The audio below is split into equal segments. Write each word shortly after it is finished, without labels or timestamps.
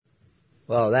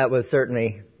Well, that was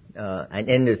certainly an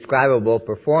indescribable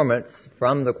performance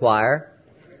from the choir.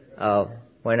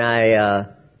 When I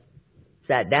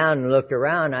sat down and looked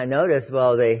around, I noticed,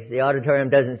 the auditorium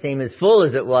doesn't seem as full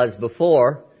as it was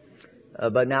before,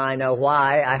 but now I know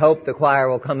why. I hope the choir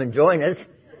will come and join us.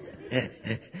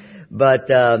 But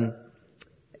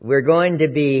we're going to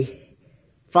be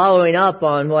following up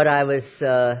on what I was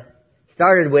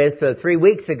started with 3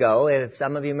 weeks ago. If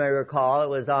some of you may recall, it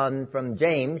was on from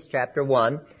James chapter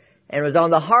 1, and it was on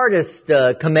the hardest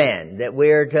command, that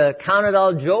we're to count it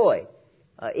all joy,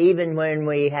 even when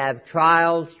we have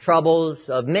trials, troubles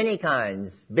of many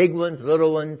kinds, big ones,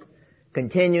 little ones,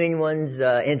 continuing ones,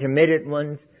 intermittent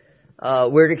ones.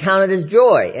 We're to count it as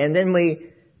joy. And then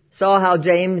we saw how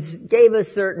James gave us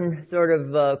certain sort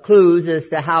of clues as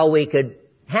to how we could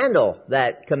handle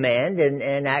that command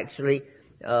and actually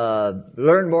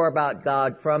learn more about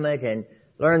God from it, and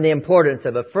learn the importance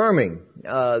of affirming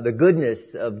the goodness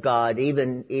of God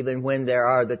even when there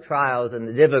are the trials and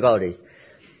the difficulties.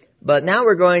 But now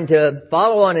we're going to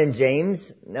follow on in James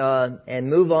and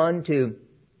move on to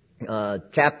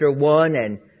chapter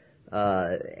 1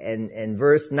 and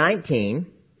verse 19.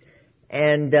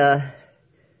 And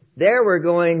there we're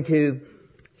going to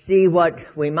see what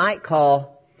we might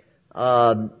call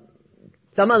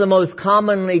some of the most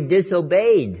commonly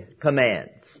disobeyed commands.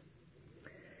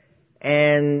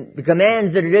 And the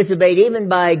commands that are disobeyed even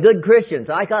by good Christians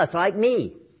like us, like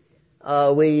me.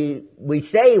 We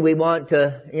say we want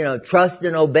to, trust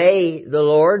and obey the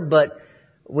Lord, but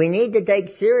we need to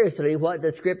take seriously what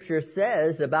the Scripture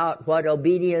says about what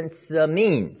obedience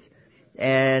means.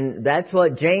 And that's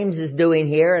what James is doing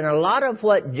here. And a lot of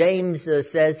what James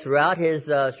says throughout his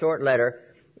short letter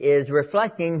is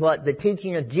reflecting what the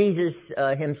teaching of Jesus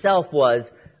himself was,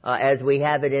 as we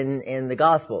have it in the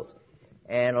Gospels.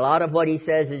 And a lot of what he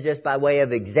says is just by way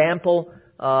of example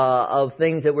of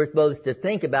things that we're supposed to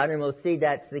think about, and we'll see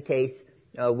that's the case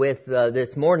with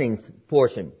this morning's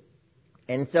portion.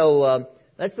 And so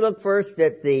let's look first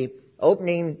at the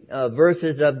opening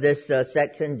verses of this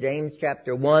section, James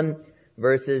chapter 1,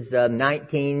 verses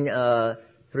 19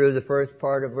 through the first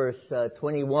part of verse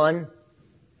 21.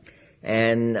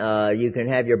 And you can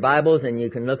have your Bibles and you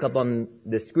can look up on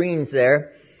the screens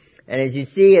there. And as you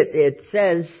see, it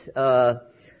says,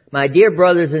 my dear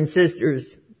brothers and sisters,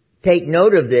 take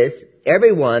note of this.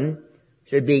 Everyone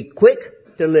should be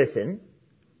quick to listen,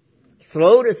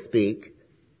 slow to speak,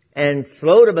 and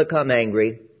slow to become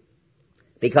angry,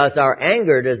 because our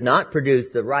anger does not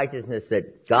produce the righteousness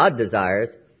that God desires.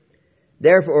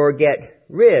 Therefore, get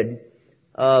rid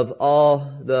of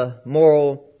all the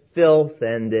moral filth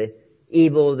and the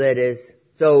evil that is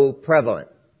so prevalent.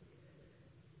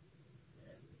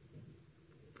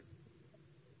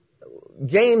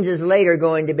 James is later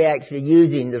going to be actually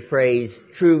using the phrase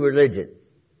true religion.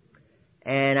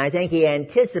 And I think he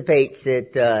anticipates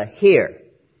it here.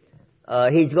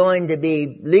 He's going to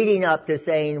be leading up to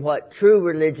saying what true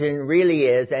religion really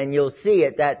is, and you'll see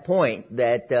at that point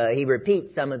that he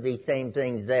repeats some of these same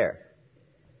things there.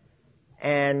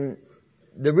 And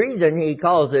the reason he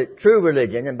calls it true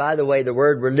religion, and by the way, the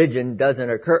word religion doesn't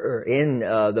occur in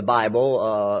the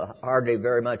Bible hardly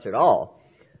very much at all.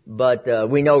 But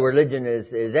we know religion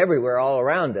is everywhere, all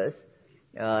around us,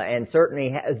 and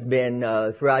certainly has been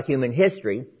throughout human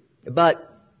history. But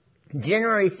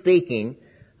generally speaking,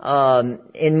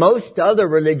 in most other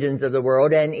religions of the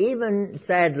world, and even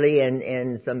sadly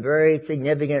in some very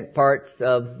significant parts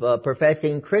of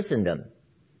professing Christendom,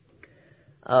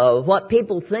 what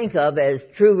people think of as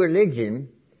true religion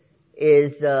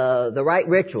is the right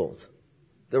rituals,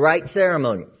 the right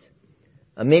ceremonies.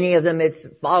 Many of them, it's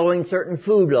following certain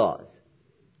food laws.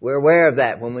 We're aware of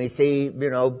that when we see,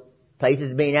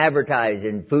 places being advertised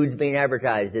and foods being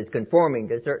advertised as conforming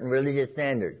to certain religious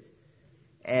standards.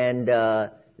 And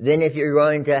then if you're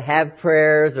going to have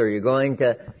prayers or you're going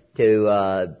to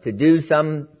do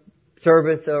some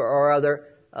service or other,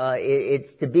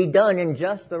 it's to be done in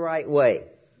just the right way.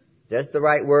 Just the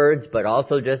right words, but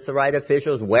also just the right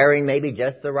officials, wearing maybe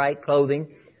just the right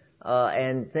clothing.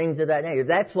 And things of that nature.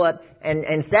 That's what,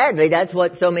 and sadly, that's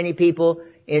what so many people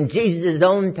in Jesus'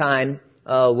 own time,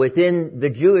 within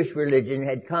the Jewish religion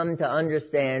had come to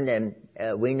understand, and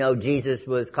we know Jesus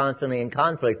was constantly in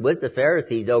conflict with the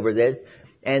Pharisees over this.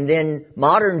 And then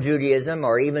modern Judaism,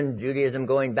 or even Judaism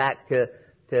going back to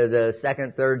the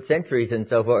 2nd, 3rd centuries and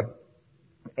so forth,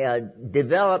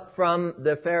 developed from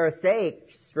the Pharisaic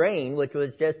strain, which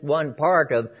was just one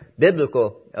part of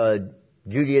biblical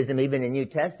Judaism, even in New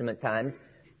Testament times,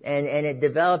 and it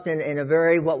developed in a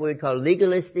very, what we would call,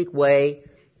 legalistic way,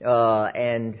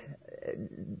 and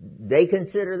they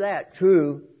consider that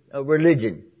true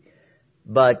religion.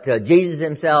 But Jesus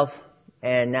himself,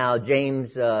 and now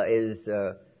James is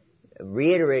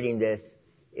reiterating this,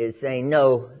 is saying,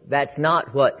 no, that's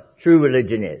not what true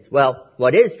religion is. Well,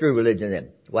 what is true religion then?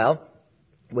 Well,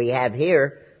 we have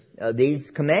here these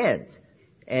commands.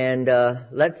 And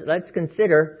let's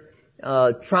consider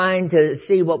trying to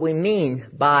see what we mean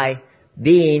by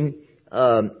being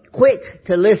quick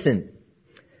to listen.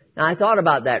 Now, I thought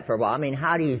about that for a while. I mean,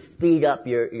 how do you speed up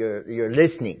your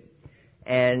listening?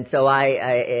 And so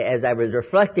as I was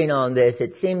reflecting on this,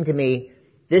 it seemed to me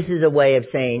this is a way of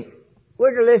saying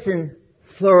we're to listen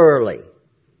thoroughly.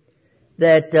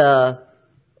 That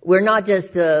we're not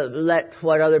just to let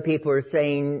what other people are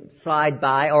saying slide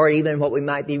by, or even what we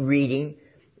might be reading,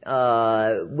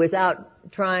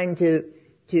 without trying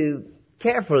to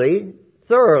carefully,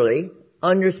 thoroughly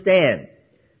understand.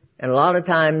 And a lot of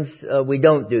times we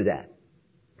don't do that.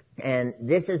 And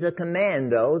this is a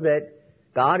command, though, that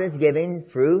God is giving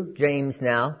through James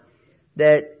now,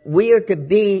 that we are to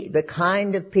be the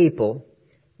kind of people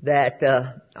that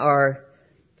are,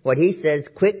 what he says,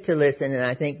 quick to listen. And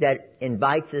I think that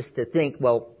invites us to think,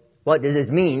 well, what does this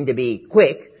mean to be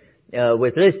quick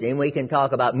with listening? We can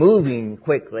talk about moving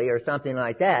quickly or something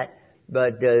like that.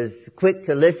 But does quick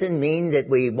to listen mean that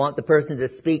we want the person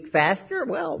to speak faster?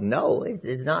 Well, no,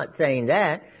 it's not saying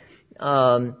that.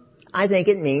 I think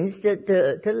it means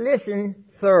to listen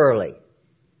thoroughly.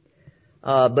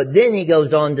 But then he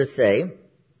goes on to say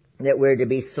that we're to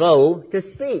be slow to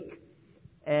speak.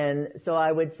 And so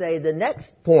I would say the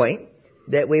next point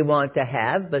that we want to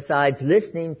have, besides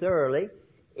listening thoroughly,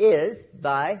 is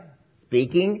by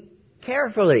speaking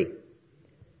carefully.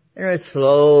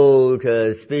 Slow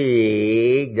to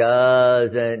speak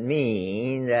doesn't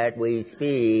mean that we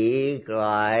speak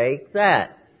like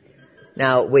that.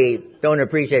 Now, we don't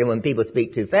appreciate it when people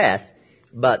speak too fast,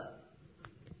 but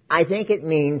I think it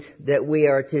means that we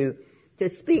are to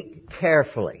speak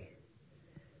carefully.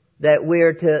 That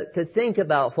we're to think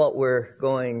about what we're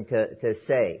going to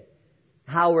say,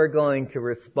 how we're going to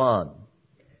respond.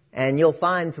 And you'll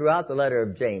find throughout the letter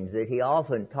of James that he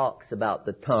often talks about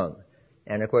the tongue.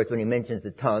 And of course, when he mentions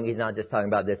the tongue, he's not just talking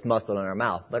about this muscle in our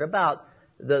mouth, but about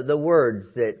the words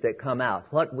that come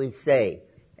out, what we say,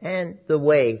 and the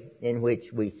way in which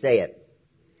we say it.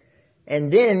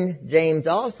 And then James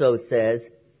also says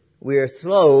we are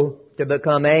slow to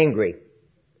become angry,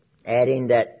 adding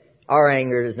that our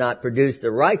anger does not produce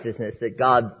the righteousness that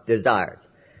God desires.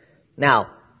 Now,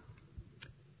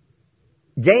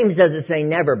 James doesn't say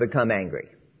never become angry.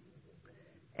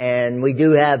 And we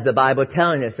do have the Bible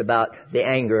telling us about the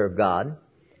anger of God.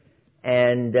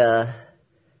 And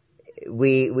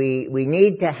we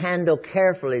need to handle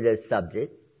carefully this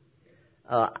subject.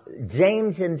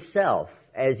 James himself,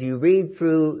 as you read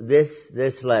through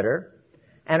this letter,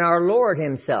 and our Lord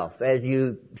himself, as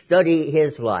you study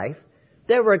his life,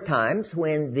 there were times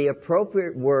when the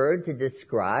appropriate word to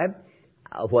describe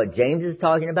what James is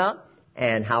talking about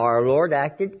and how our Lord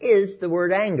acted is the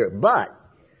word anger. But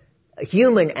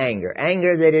human anger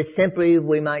that is simply,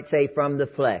 we might say, from the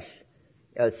flesh,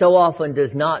 so often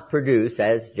does not produce,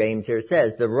 as James here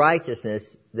says, the righteousness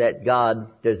that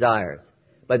God desires.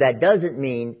 But that doesn't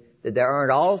mean that there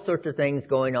aren't all sorts of things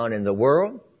going on in the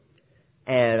world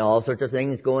and all sorts of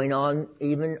things going on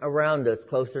even around us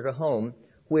closer to home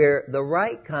where the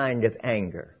right kind of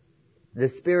anger, the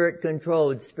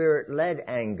Spirit-controlled, Spirit-led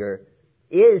anger,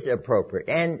 is appropriate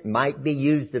and might be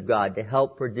used of God to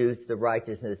help produce the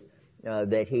righteousness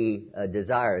that He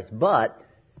desires. But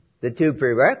the two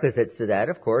prerequisites to that,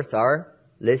 of course, are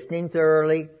listening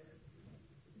thoroughly,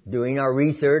 doing our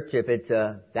research if it's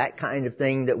that kind of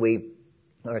thing that we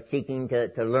are seeking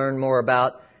to learn more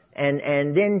about, and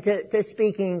then to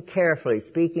speaking carefully,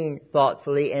 speaking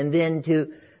thoughtfully, and then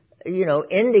to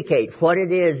indicate what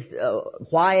it is,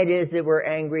 why it is that we're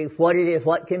angry, what it is,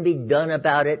 what can be done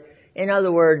about it. In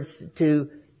other words,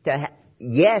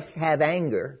 have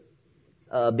anger,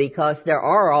 because there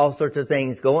are all sorts of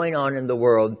things going on in the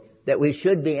world that we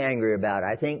should be angry about.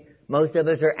 I think most of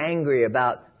us are angry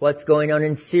about what's going on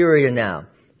in Syria now.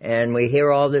 And we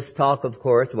hear all this talk, of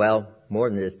course, well, more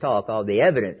than this talk, all the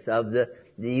evidence of the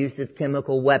use of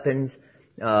chemical weapons.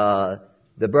 The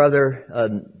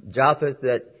brother, Japheth,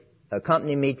 that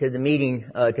accompanied me to the meeting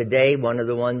today, one of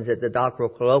the ones at the doctoral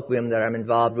colloquium that I'm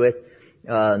involved with,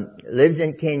 lives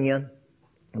in Kenya,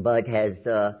 but has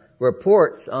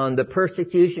reports on the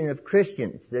persecution of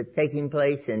Christians that's taking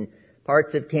place in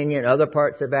parts of Kenya and other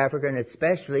parts of Africa, and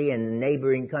especially in the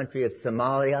neighboring country of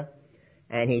Somalia.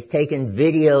 And he's taken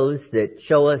videos that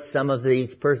show us some of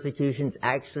these persecutions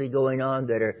actually going on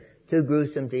that are too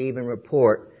gruesome to even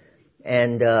report.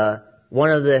 And one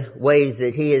of the ways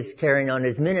that he is carrying on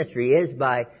his ministry is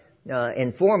by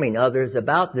informing others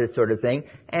about this sort of thing.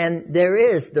 And there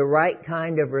is the right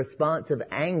kind of response of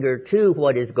anger to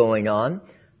what is going on,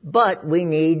 but we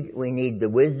need the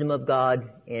wisdom of God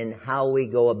in how we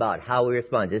go about, how we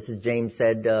respond. Just as James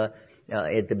said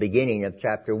at the beginning of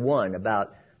chapter 1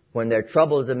 about when there are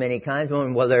troubles of many kinds,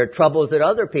 when there are troubles that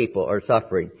other people are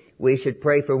suffering, we should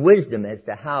pray for wisdom as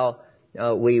to how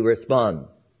we respond.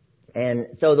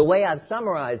 And so the way I've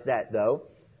summarized that, though,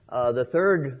 the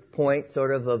third point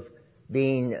sort of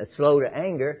being slow to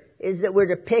anger is that we're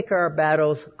to pick our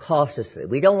battles cautiously.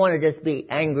 We don't want to just be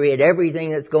angry at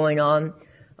everything that's going on.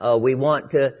 We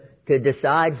want to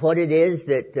decide what it is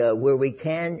that where we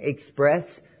can express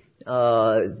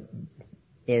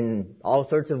in all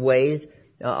sorts of ways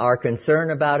our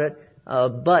concern about it.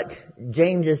 But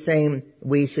James is saying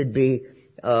we should be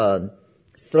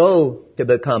slow to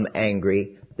become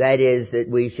angry. That is, that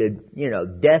we should,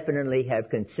 definitely have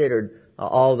considered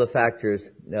all the factors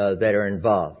that are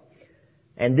involved.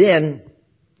 And then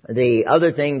the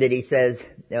other thing that he says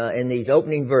in these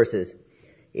opening verses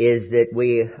is that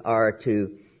we are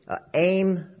to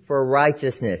aim for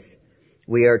righteousness.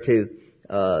 We are to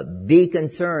be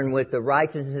concerned with the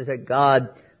righteousness that God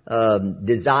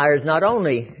desires, not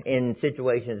only in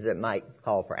situations that might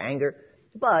call for anger,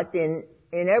 but in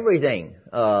everything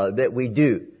that we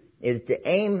do, is to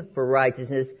aim for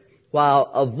righteousness while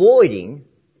avoiding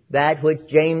that which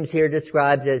James here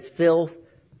describes as filth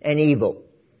and evil.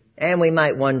 And we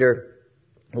might wonder,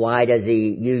 why does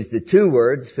he use the two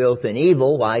words, filth and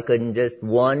evil? Why couldn't just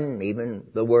one, even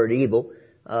the word evil,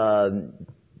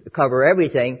 cover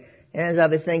everything? And as I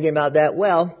was thinking about that,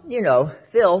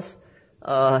 filth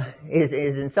is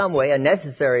in some way a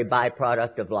necessary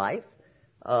byproduct of life.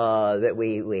 That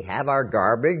we have our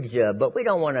garbage, but we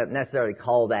don't want to necessarily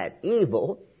call that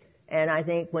evil. And I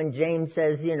think when James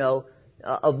says,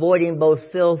 avoiding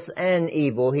both filth and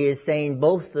evil, he is saying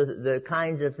both the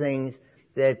kinds of things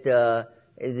that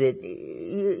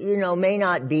may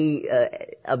not be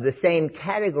of the same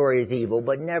category as evil,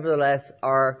 but nevertheless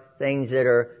are things that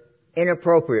are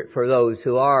inappropriate for those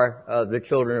who are the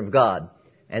children of God.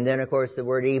 And then, of course, the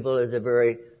word evil is a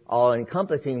very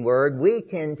all-encompassing word. We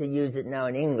tend to use it now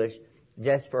in English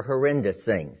just for horrendous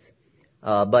things.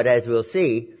 But as we'll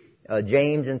see,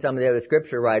 James and some of the other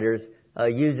scripture writers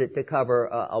use it to cover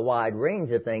a wide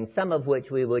range of things, some of which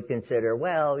we would consider,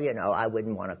 I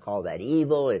wouldn't want to call that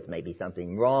evil. It's maybe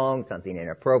something wrong, something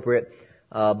inappropriate.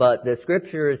 But the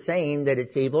scripture is saying that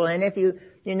it's evil. And if you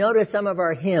notice some of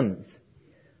our hymns,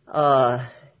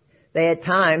 they at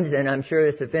times, and I'm sure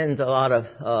this offends a lot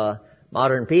of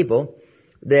modern people,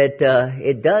 that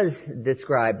it does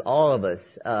describe all of us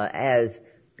as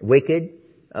wicked.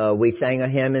 We sang a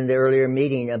hymn in the earlier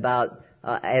meeting about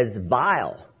as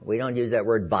vile. We don't use that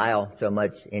word vile so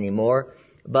much anymore,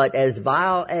 but as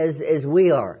vile as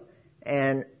we are.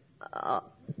 And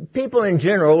people in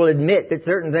general will admit that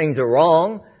certain things are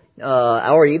wrong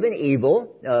or even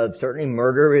evil. Certainly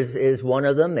murder is one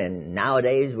of them, and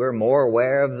nowadays we're more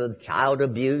aware of the child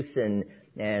abuse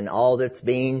and all that's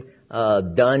being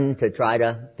done to try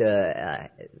to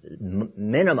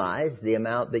minimize the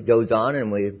amount that goes on,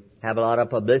 and we have a lot of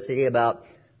publicity about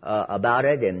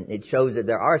it, and it shows that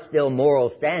there are still moral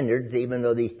standards, even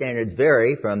though these standards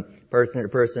vary from person to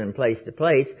person and place to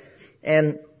place.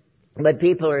 But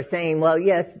people are saying, well,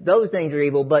 yes, those things are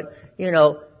evil, but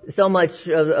so much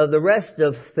of the rest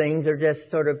of things are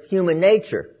just sort of human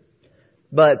nature.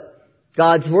 But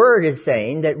God's Word is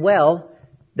saying that,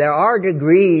 there are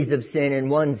degrees of sin in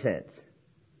one sense,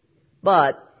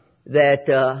 but that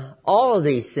all of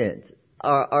these sins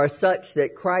are such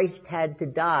that Christ had to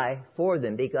die for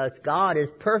them, because God is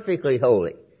perfectly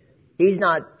holy. He's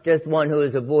not just one who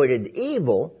has avoided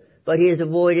evil, but He has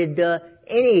avoided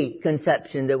any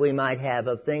conception that we might have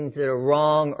of things that are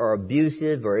wrong or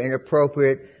abusive or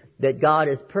inappropriate, that God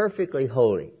is perfectly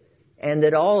holy, and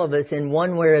that all of us in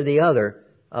one way or the other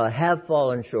have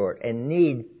fallen short and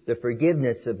need the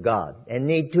forgiveness of God, and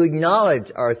need to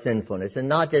acknowledge our sinfulness and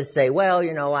not just say,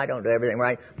 I don't do everything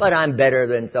right, but I'm better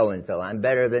than so-and-so. I'm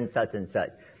better than such and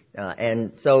such.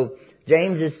 And so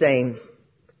James is saying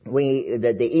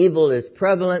that the evil is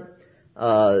prevalent,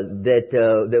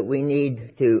 that we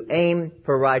need to aim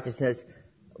for righteousness,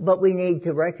 but we need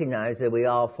to recognize that we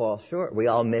all fall short. We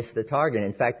all miss the target.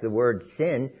 In fact, the word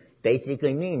sin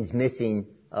basically means missing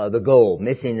the goal,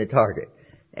 missing the target.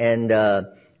 And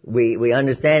we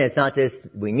understand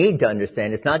we need to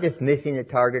understand it's not just missing the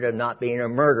target of not being a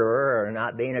murderer or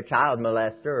not being a child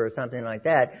molester or something like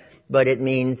that, but it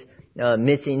means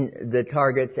missing the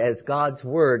targets as God's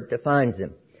Word defines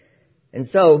them. And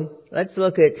so, let's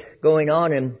look at going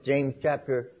on in James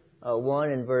chapter 1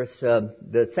 and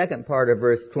the second part of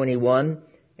verse 21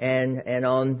 and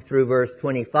on through verse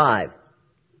 25.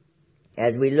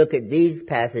 As we look at these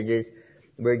passages,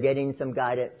 we're getting some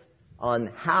guidance on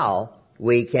how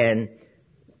we can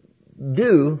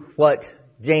do what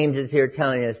James is here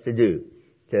telling us to do.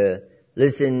 To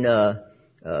listen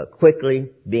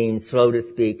quickly, being slow to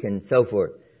speak, and so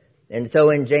forth. And so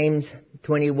in James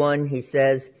 21, he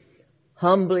says,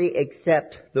 humbly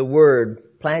accept the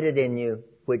word planted in you,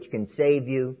 which can save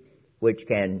you,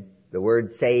 the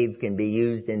word save can be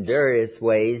used in various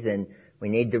ways, and we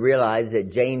need to realize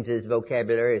that James's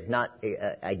vocabulary is not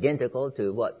identical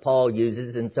to what Paul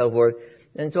uses and so forth.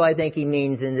 And so I think he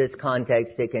means in this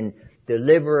context it can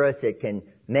deliver us, it can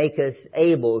make us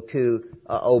able to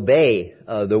obey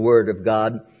the Word of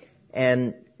God.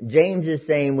 And James is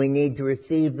saying we need to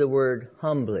receive the Word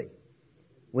humbly.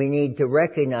 We need to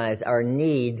recognize our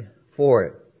need for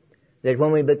it. That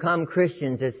when we become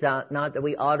Christians, it's not that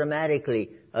we automatically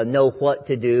know what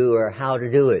to do or how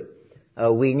to do it.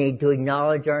 We need to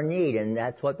acknowledge our need, and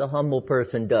that's what the humble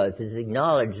person does, is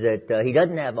acknowledge that he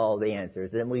doesn't have all the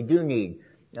answers, and we do need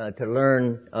to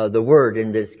learn the Word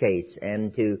in this case,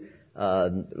 and to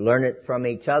learn it from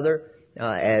each other,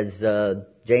 as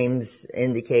James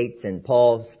indicates and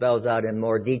Paul spells out in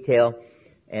more detail.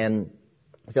 And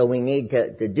so we need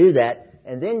to do that.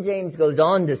 And then James goes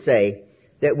on to say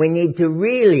that we need to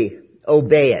really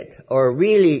obey it, or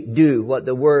really do what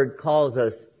the Word calls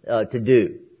us to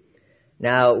do.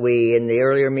 Now, we in the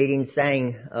earlier meeting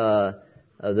sang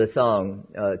the song,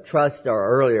 Trust,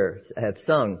 or earlier have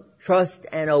sung, Trust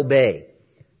and Obey.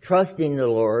 Trusting the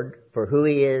Lord for who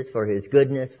He is, for His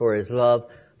goodness, for His love,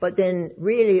 but then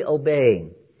really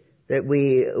obeying. That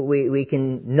we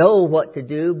can know what to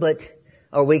do,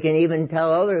 or we can even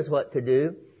tell others what to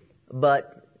do,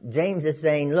 but James is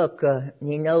saying, look,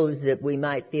 he knows that we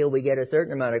might feel we get a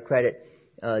certain amount of credit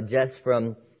just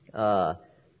from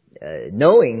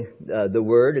knowing the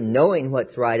Word and knowing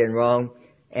what's right and wrong.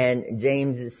 And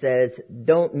James says,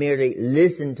 don't merely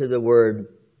listen to the Word.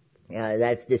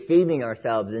 That's deceiving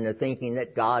ourselves into thinking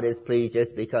that God is pleased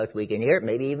just because we can hear it,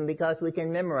 maybe even because we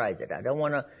can memorize it. I don't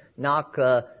want to knock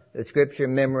the Scripture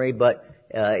memory, but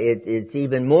it's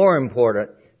even more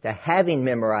important to having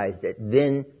memorized it,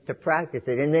 then to practice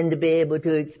it, and then to be able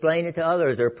to explain it to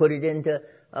others or put it into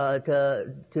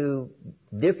to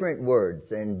different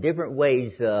words and different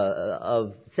ways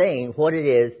of saying what it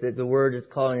is that the Word is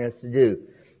calling us to do.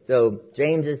 So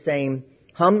James is saying,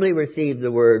 humbly receive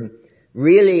the Word,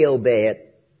 really obey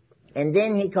it, and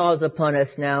then he calls upon us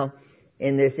now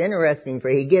in this interesting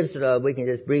phrase. He gives, we can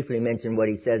just briefly mention what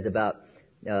he says about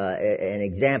an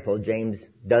example. James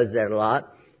does that a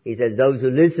lot. He says, those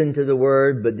who listen to the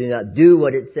Word but do not do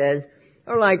what it says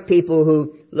are like people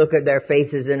who look at their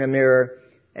faces in a mirror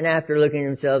and after looking at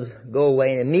themselves go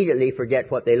away and immediately forget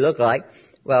what they look like.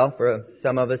 Well, for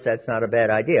some of us that's not a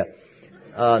bad idea.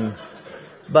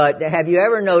 But have you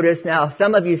ever noticed, now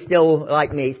some of you still,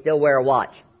 like me, still wear a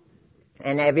watch.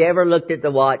 And have you ever looked at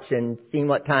the watch and seen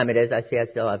what time it is? I see I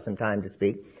still have some time to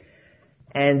speak.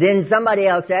 And then somebody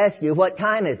else asks you, what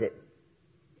time is it?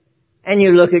 And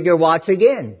you look at your watch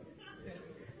again.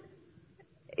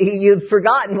 You've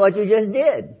forgotten what you just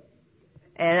did.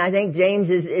 And I think James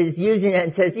is using it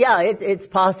and says, yeah, it's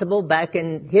possible. Back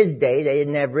in his day, they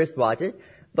didn't have wristwatches.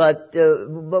 But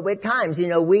at times,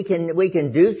 we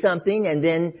can do something and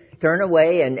then turn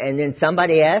away and then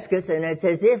somebody asks us and it's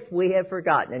as if we have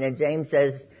forgotten. And then James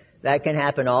says that can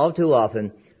happen all too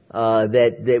often,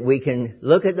 that we can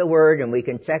look at the Word and we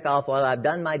can check off, well, I've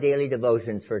done my daily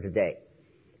devotions for today.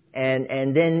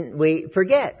 And then we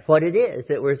forget what it is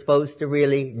that we're supposed to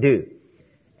really do.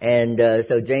 And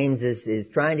so James is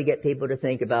trying to get people to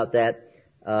think about that.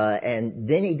 And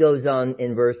then he goes on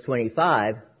in verse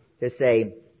 25 to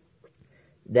say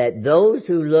that those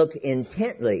who look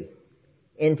intently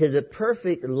into the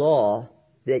perfect law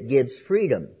that gives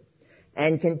freedom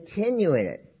and continue in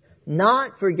it,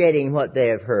 not forgetting what they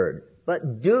have heard,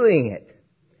 but doing it,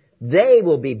 they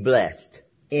will be blessed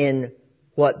in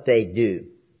what they do.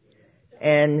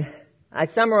 And I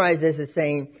summarize this as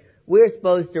saying we're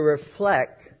supposed to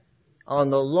reflect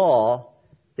on the law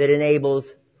that enables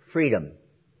freedom.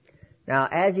 Now,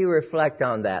 as you reflect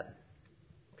on that,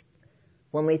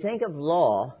 when we think of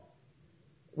law,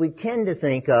 we tend to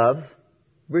think of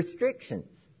restrictions.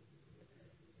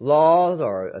 Laws,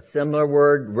 or a similar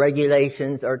word,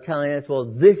 regulations, are telling us, well,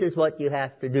 this is what you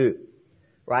have to do.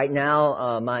 Right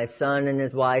now, my son and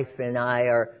his wife and I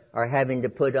are having to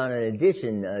put on an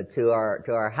addition to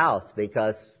our house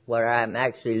because where I'm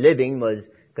actually living was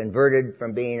converted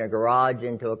from being a garage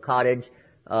into a cottage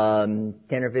 10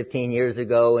 or 15 years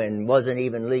ago and wasn't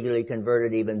even legally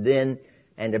converted even then.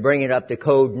 And to bring it up to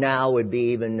code now would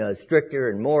be even stricter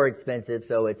and more expensive.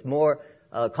 So it's more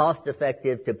cost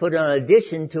effective to put an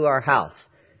addition to our house.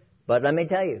 But let me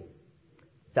tell you,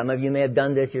 some of you may have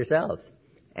done this yourselves.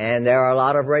 And there are a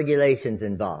lot of regulations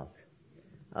involved.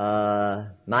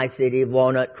 My city of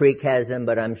Walnut Creek has them,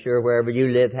 but I'm sure wherever you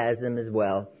live has them as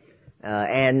well.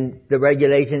 And the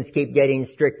regulations keep getting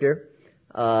stricter.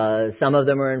 Some of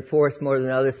them are enforced more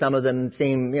than others. Some of them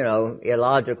seem,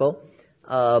 illogical.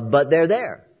 But they're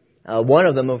there. One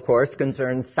of them, of course,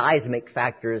 concerns seismic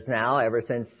factors now, ever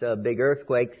since big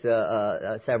earthquakes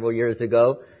several years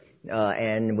ago.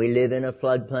 And we live in a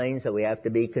floodplain, so we have to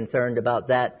be concerned about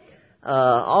that.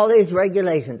 All these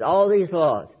regulations, all these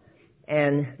laws.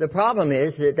 And the problem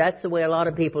is that that's the way a lot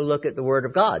of people look at the Word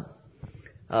of God.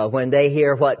 When they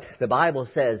hear what the Bible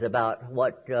says about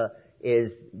what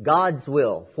is God's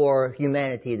will for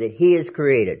humanity that He has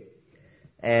created.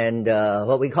 And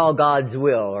what we call God's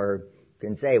will, or you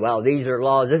can say, well, these are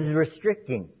laws, this is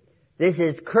restricting. This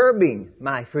is curbing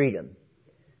my freedom.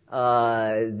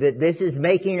 This is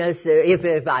making us,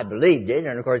 if I believed it,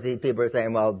 and of course these people are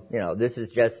saying, well, this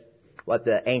is just what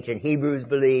the ancient Hebrews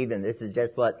believed, and this is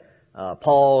just what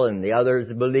Paul and the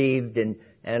others believed,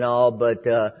 and all,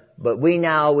 but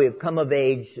we've come of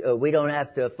age, we don't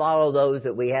have to follow those,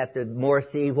 that we have to more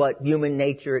see what human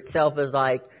nature itself is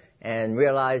like, and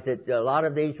realize that a lot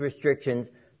of these restrictions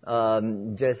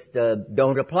just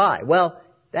don't apply. Well,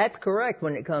 that's correct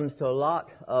when it comes to a lot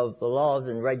of the laws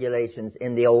and regulations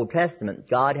in the Old Testament.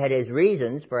 God had His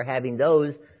reasons for having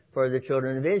those for the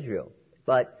children of Israel.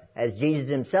 But as Jesus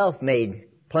Himself made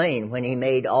plain when He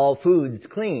made all foods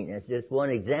clean, it's just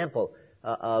one example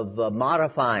of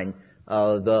modifying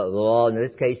the law, in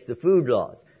this case the food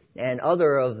laws. And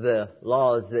other of the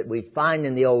laws that we find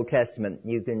in the Old Testament,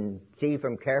 you can see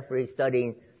from carefully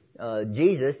studying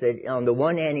Jesus that on the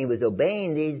one hand He was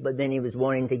obeying these, but then He was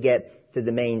wanting to get to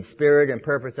the main spirit and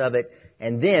purpose of it.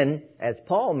 And then, as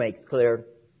Paul makes clear,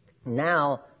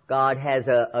 now God has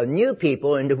a new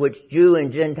people into which Jew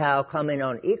and Gentile come in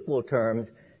on equal terms,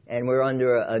 and we're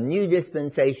under a new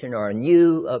dispensation or a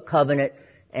new covenant.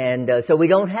 And so we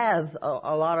don't have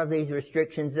a lot of these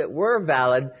restrictions that were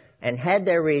valid and had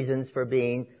their reasons for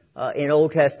being in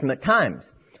Old Testament times.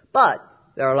 But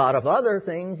there are a lot of other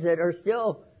things that are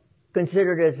still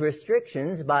considered as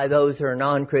restrictions by those who are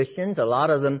non-Christians, a lot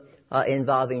of them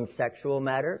involving sexual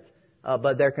matters,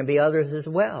 but there can be others as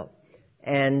well.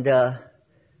 And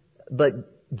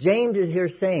but James is here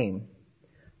saying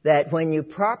that when you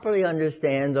properly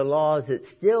understand the laws that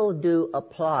still do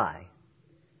apply,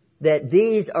 that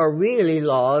these are really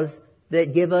laws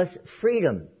that give us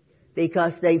freedom,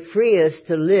 because they free us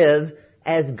to live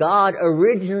as God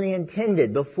originally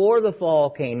intended before the fall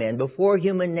came in, before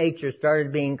human nature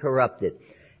started being corrupted.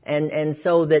 And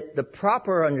so that the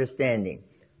proper understanding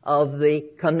of the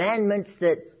commandments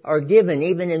that are given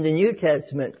even in the New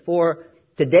Testament for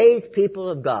today's people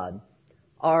of God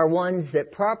are ones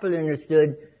that properly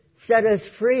understood set us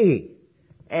free.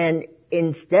 And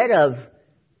instead of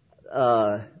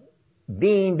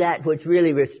being that which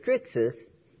really restricts us,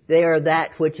 they are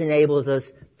that which enables us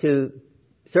to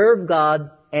serve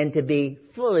God and to be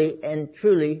fully and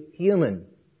truly human.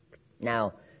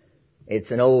 Now,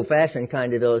 it's an old-fashioned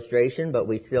kind of illustration, but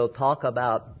we still talk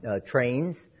about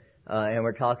trains, and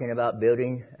we're talking about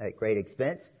building at great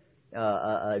expense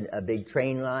a big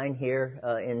train line here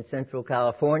in Central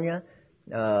California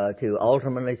to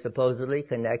ultimately, supposedly,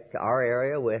 connect our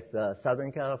area with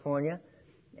Southern California.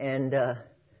 And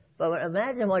but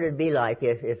imagine what it'd be like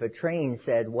if a train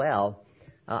said, well,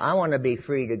 I want to be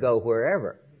free to go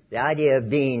wherever. The idea of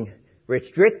being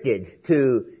restricted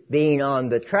to being on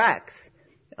the tracks,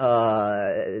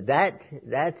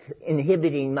 that's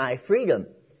inhibiting my freedom.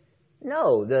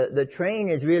 No, the train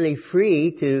is really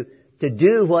free to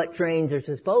do what trains are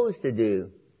supposed to do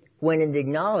when it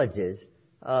acknowledges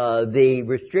the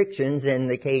restrictions in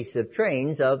the case of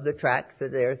trains of the tracks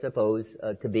that they're supposed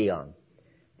to be on.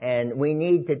 And we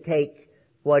need to take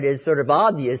what is sort of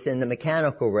obvious in the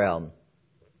mechanical realm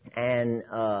and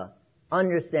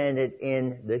understand it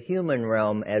in the human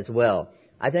realm as well.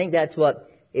 I think that's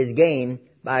what is gained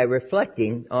by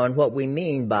reflecting on what we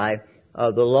mean by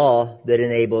the law that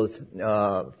enables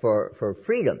for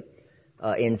freedom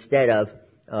instead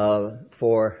of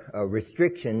for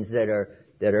restrictions that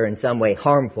are in some way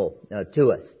harmful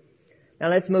to us. Now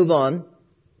let's move on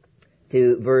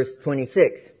to verse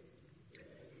 26.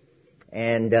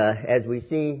 And as we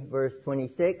see verse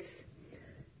 26,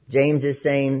 James is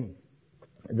saying,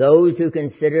 those who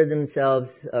consider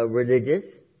themselves religious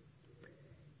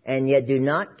and yet do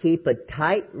not keep a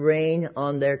tight rein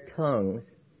on their tongues,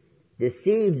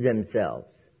 deceive themselves,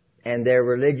 and their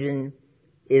religion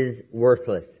is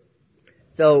worthless.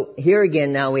 So here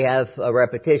again now we have a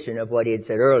repetition of what he had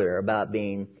said earlier about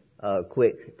being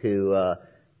quick to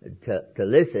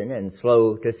listen and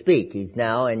slow to speak. He's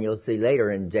now, and you'll see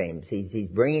later in James, he's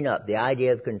bringing up the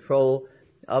idea of control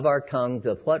of our tongues,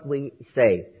 of what we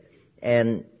say.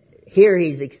 And here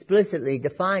he's explicitly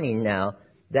defining now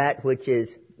that which is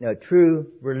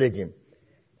true religion.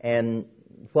 And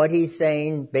what he's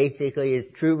saying basically is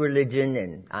true religion,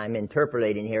 and I'm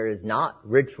interpolating here, is not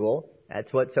ritual.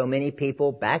 That's what so many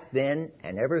people back then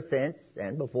and ever since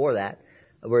and before that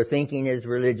were thinking is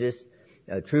religious.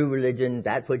 True religion,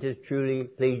 that which is truly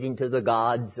pleasing to the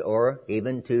gods or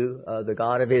even to the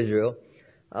God of Israel.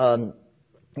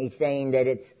 He's saying that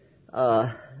it's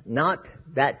not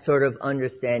that sort of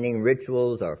understanding,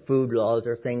 rituals or food laws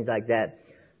or things like that,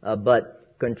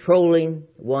 but controlling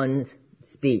one's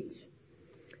speech,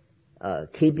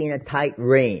 keeping a tight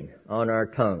rein on our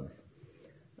tongues.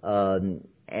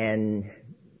 And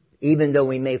even though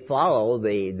we may follow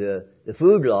the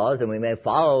food laws and we may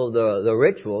follow the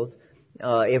rituals,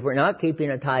 if we're not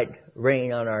keeping a tight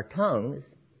rein on our tongues,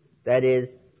 that is,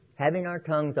 having our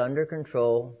tongues under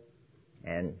control,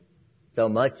 and so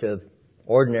much of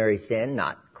ordinary sin,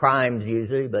 not crimes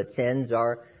usually, but sins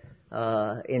are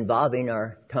involving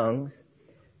our tongues,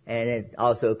 and it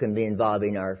also can be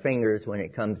involving our fingers when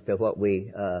it comes to what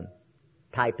we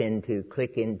type into,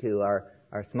 click into our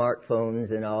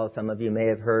smartphones and all. Some of you may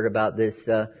have heard about this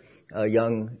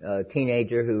young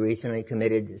teenager who recently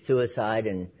committed suicide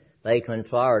in Lakeland,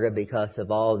 Florida, because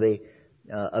of all the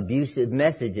abusive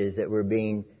messages that were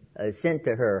being sent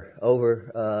to her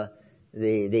over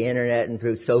the internet and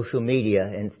through social media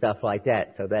and stuff like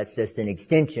that. So that's just an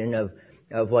extension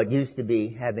of what used to be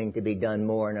having to be done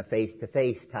more in a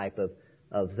face-to-face type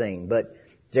of thing. But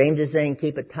James is saying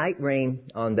keep a tight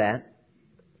rein on that,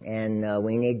 and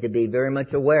we need to be very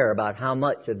much aware about how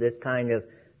much of this kind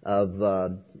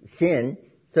of sin,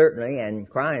 certainly, and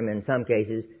crime in some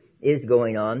cases, is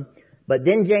going on. But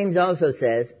then James also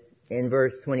says in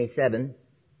verse 27,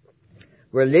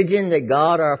 religion that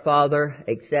God our Father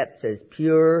accepts as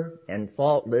pure and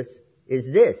faultless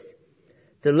is this,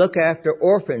 to look after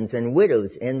orphans and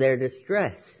widows in their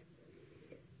distress.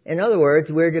 In other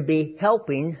words, we're to be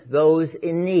helping those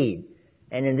in need.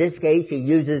 And in this case, he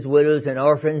uses widows and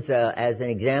orphans as an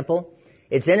example.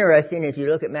 It's interesting, if you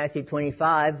look at Matthew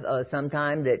 25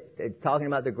 sometime, that it's talking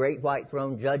about the great white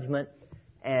throne judgment,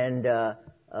 and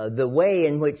the way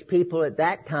in which people at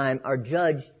that time are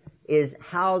judged is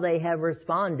how they have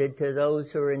responded to those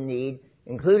who are in need,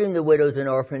 including the widows and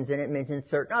orphans, and it mentions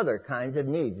certain other kinds of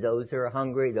needs, those who are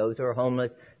hungry, those who are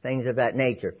homeless, things of that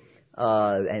nature.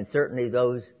 And certainly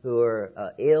those who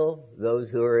are ill, those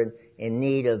who are in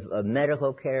need of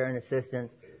medical care and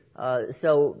assistance.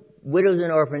 So widows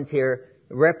and orphans here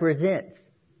represents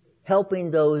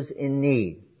helping those in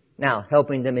need. Now,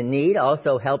 helping them in need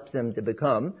also helps them to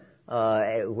become,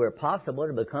 where possible,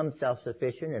 to become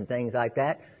self-sufficient and things like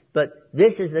that. But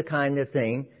this is the kind of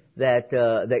thing that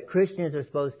Christians are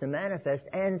supposed to manifest,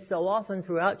 and so often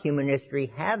throughout human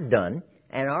history have done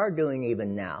and are doing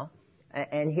even now.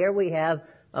 And here we have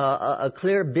a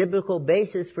clear biblical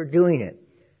basis for doing it.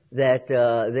 That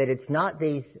it's not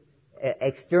these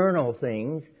external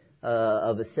things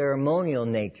of a ceremonial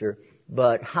nature,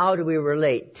 but how do we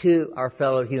relate to our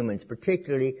fellow humans,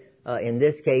 particularly in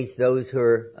this case those who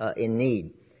are in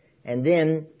need. And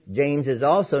then James is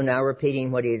also now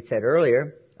repeating what he had said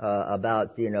earlier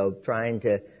about trying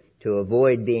to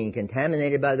avoid being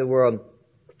contaminated by the world.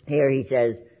 Here he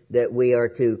says that we are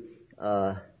to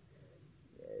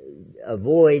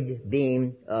avoid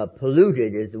being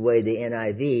polluted, is the way the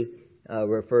NIV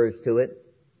refers to it.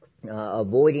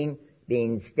 Avoiding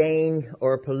being stained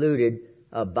or polluted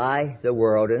by the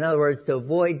world. In other words, to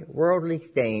avoid worldly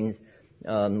stains.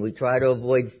 We try to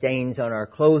avoid stains on our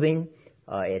clothing.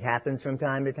 It happens from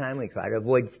time to time. We try to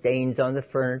avoid stains on the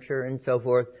furniture and so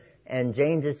forth. And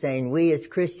James is saying we as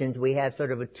Christians, we have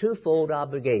sort of a twofold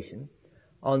obligation.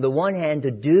 On the one hand,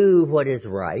 to do what is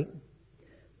right,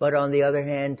 but on the other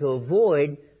hand, to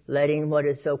avoid letting what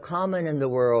is so common in the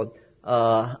world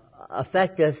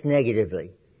affect us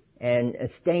negatively and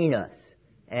stain us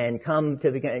and come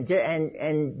to begin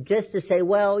and just to say,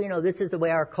 well, this is the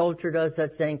way our culture does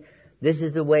such thing. This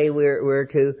is the way we're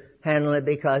to handle it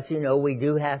because, we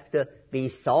do have to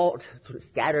be salt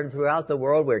scattered throughout the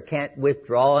world. We can't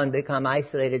withdraw and become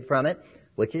isolated from it,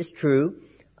 which is true.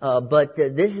 But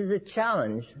this is a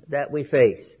challenge that we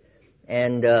face.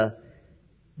 And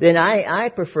then I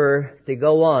prefer to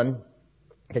go on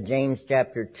to James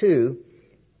chapter 2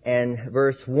 and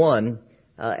verse 1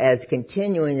 as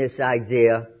continuing this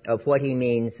idea of what he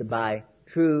means by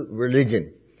true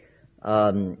religion.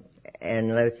 And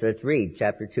let's read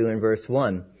chapter 2 and verse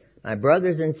 1. My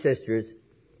brothers and sisters,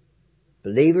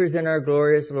 believers in our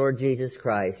glorious Lord Jesus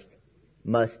Christ,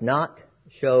 must not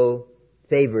show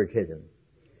favoritism.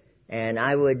 And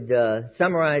I would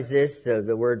summarize this,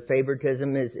 the word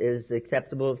favoritism is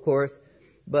acceptable, of course,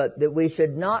 but that we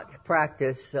should not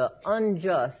practice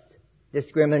unjust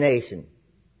discrimination.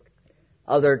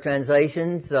 Other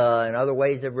translations and other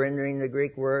ways of rendering the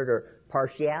Greek word are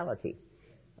partiality.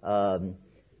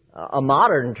 A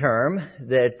modern term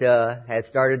that has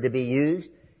started to be used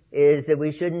is that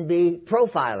we shouldn't be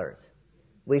profilers.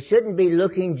 We shouldn't be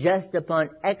looking just upon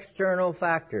external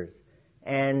factors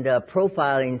and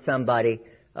profiling somebody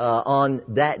on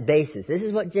that basis. This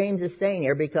is what James is saying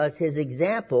here, because his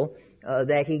example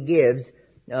that he gives,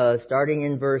 starting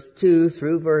in verse 2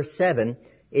 through verse 7,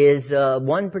 is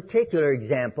one particular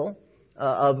example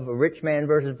of a rich man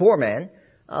versus poor man.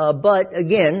 But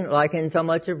again, like in so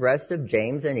much of the rest of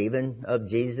James and even of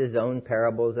Jesus' own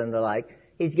parables and the like,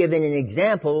 he's giving an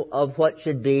example of what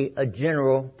should be a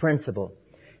general principle.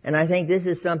 And I think this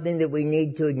is something that we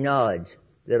need to acknowledge,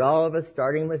 that all of us,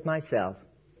 starting with myself,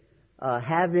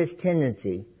 have this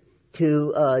tendency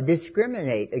to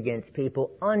discriminate against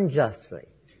people unjustly.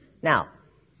 Now,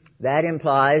 that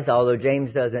implies, although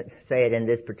James doesn't say it in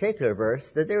this particular verse,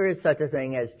 that there is such a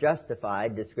thing as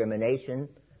justified discrimination,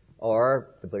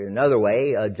 or, to put it another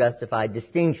way, justified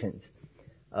distinctions.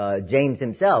 James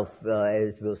himself,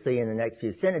 as we'll see in the next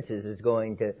few sentences, is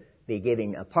going to be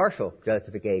giving a partial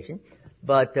justification.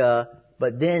 But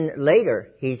then later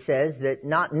he says that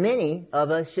not many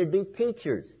of us should be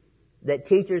teachers, that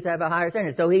teachers have a higher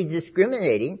standard. So he's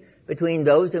discriminating between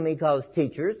those whom he calls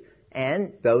teachers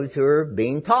and those who are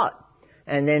being taught.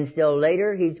 And then still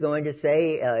later he's going to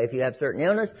say, if you have certain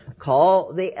illness,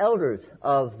 call the elders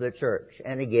of the church.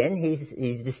 And again,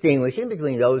 he's distinguishing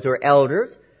between those who are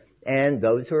elders and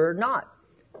those who are not.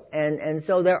 And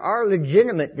so there are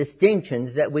legitimate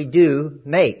distinctions that we do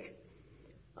make.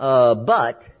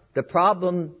 But the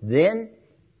problem then,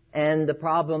 and the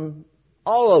problem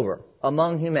all over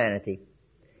among humanity,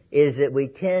 is that we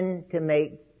tend to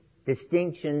make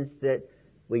distinctions that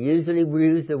we usually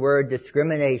use the word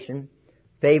discrimination,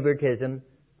 favoritism,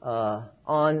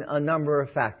 on a number of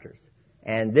factors.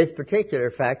 And this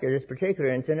particular factor, this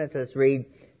particular incident, let's read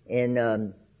in,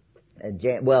 and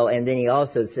then he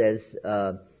also says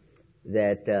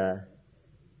that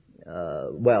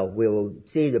we will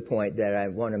see the point that I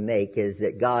want to make is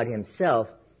that God himself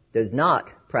does not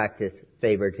practice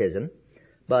favoritism.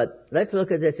 But let's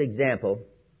look at this example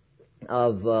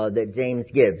of that James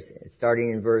gives,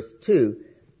 starting in verse 2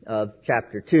 of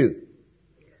chapter 2.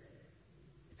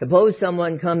 Suppose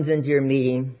someone comes into your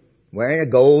meeting wearing a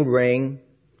gold ring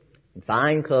and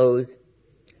fine clothes,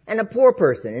 and a poor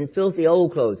person in filthy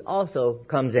old clothes also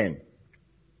comes in.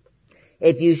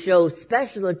 If you show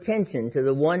special attention to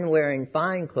the one wearing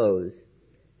fine clothes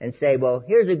and say, well,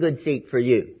 here's a good seat for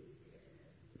you,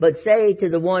 but say to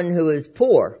the one who is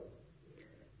poor,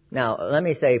 now let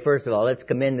me say, first of all, let's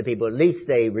commend the people. At least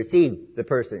they receive the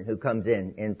person who comes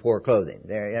in poor clothing.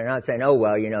 They're not saying, oh,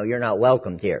 well, you're not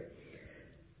welcomed here.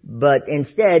 But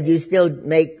instead, you still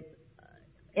make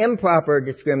improper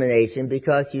discrimination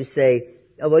because you say,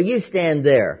 oh, well, you stand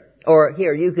there. Or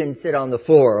here, you can sit on the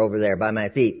floor over there by my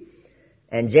feet.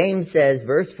 And James says,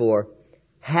 verse 4,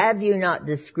 have you not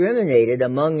discriminated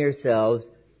among yourselves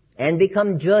and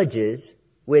become judges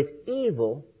with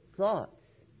evil thoughts?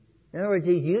 In other words,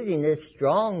 he's using this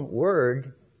strong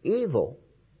word, evil,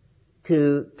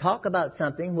 to talk about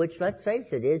something which, let's face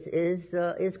it,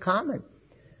 is common.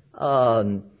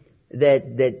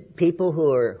 That people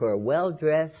who are well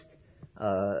dressed,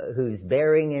 whose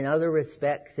bearing in other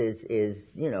respects is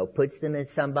puts them as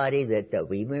somebody that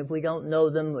even if we don't know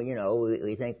them,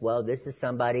 we think, well, this is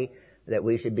somebody that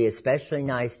we should be especially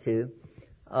nice to.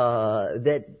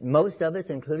 That most of us,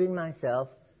 including myself,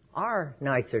 are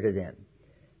nicer to them.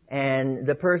 And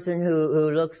the person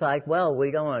who looks like, well,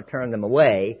 we don't want to turn them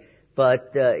away,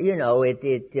 but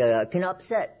it can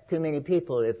upset too many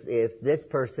people if this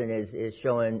person is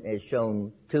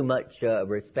shown too much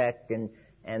respect and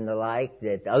the like,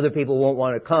 that other people won't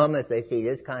want to come if they see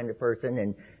this kind of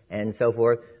person and so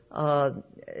forth.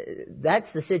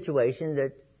 That's the situation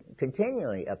that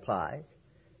continually applies.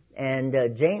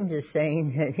 And James is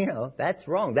saying that, that's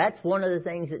wrong. That's one of the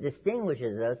things that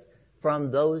distinguishes us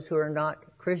from those who are not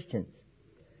Christians.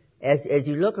 As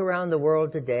you look around the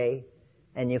world today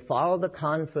and you follow the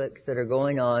conflicts that are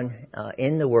going on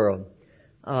in the world,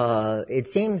 it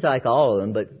seems like all of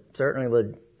them, but certainly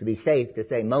would be safe to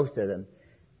say most of them,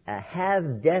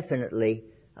 have definitely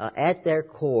at their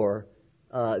core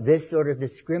this sort of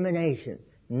discrimination,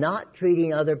 not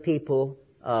treating other people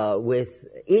with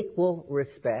equal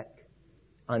respect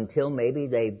until maybe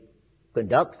they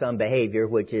conduct some behavior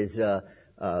which is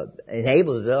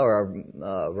enables or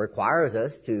requires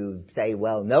us to say,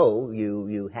 well, no,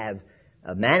 you have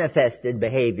manifested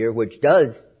behavior which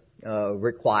does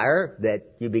require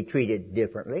that you be treated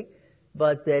differently,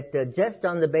 but that just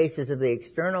on the basis of the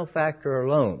external factor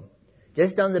alone,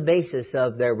 just on the basis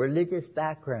of their religious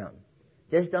background,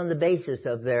 just on the basis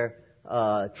of their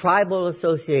tribal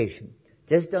association,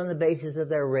 just on the basis of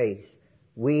their race,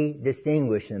 we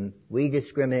distinguish them, we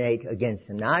discriminate against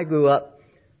them. Now, I grew up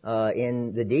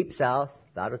in the deep south,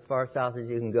 about as far south as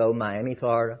you can go, Miami,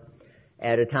 Florida,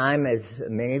 at a time, as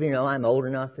many of you know, I'm old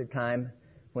enough at the time,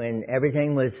 when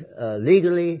everything was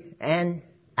legally and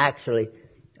actually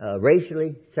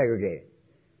racially segregated.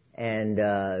 And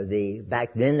back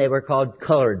then they were called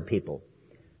colored people.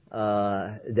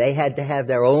 They had to have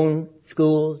their own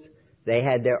schools, they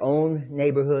had their own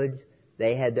neighborhoods,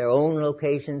 they had their own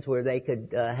locations where they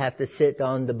could have to sit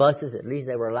on the buses. At least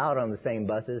they were allowed on the same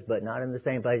buses, but not in the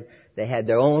same place. They had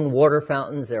their own water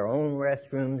fountains, their own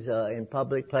restrooms in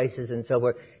public places and so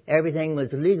forth. Everything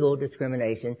was legal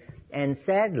discrimination. And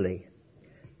sadly,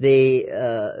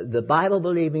 the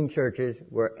Bible-believing churches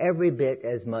were every bit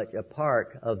as much a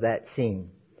part of that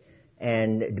scene.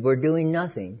 And were doing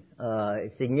nothing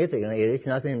significantly, it's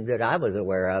nothing that I was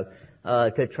aware of,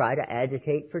 to try to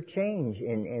agitate for change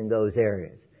in those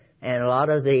areas. And a lot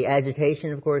of the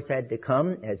agitation, of course, had to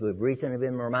come, as we've recently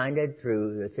been reminded,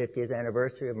 through the 50th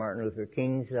anniversary of Martin Luther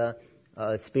King's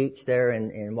speech there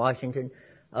in Washington,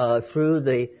 through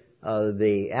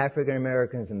the African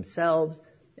Americans themselves,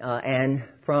 and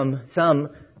from some,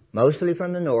 mostly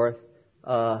from the North,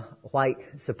 white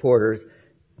supporters,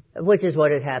 which is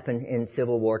what had happened in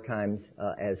Civil War times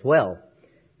as well.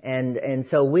 And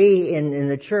so we in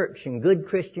the church and good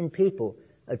Christian people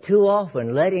too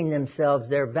often letting themselves,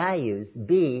 their values,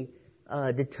 be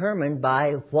determined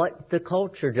by what the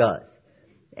culture does.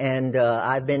 And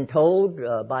I've been told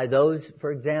by those,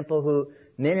 for example, who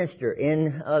minister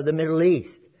in the Middle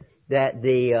East, that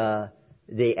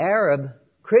the Arab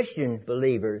Christian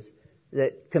believers,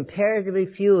 that comparatively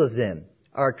few of them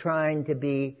are trying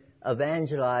to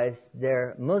evangelize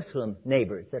their Muslim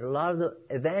neighbors, that a lot of the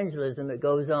evangelism that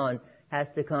goes on has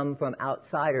to come from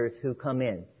outsiders who come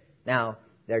in. Now,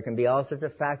 there can be all sorts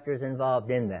of factors involved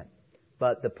in that.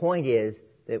 But the point is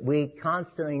that we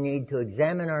constantly need to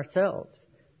examine ourselves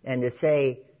and to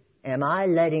say, am I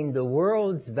letting the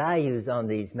world's values on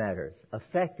these matters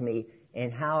affect me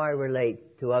in how I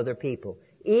relate to other people?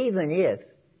 Even if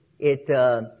it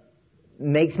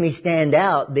makes me stand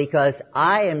out because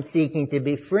I am seeking to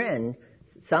befriend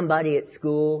somebody at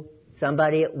school,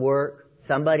 somebody at work,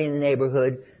 somebody in the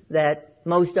neighborhood that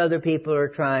most other people are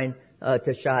trying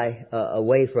to shy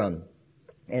away from.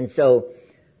 And so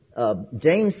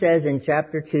James says in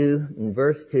chapter 2, in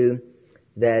verse 2,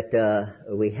 that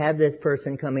we have this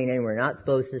person coming in. We're not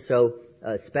supposed to show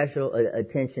special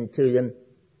attention to them.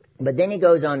 But then he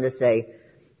goes on to say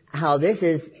how this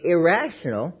is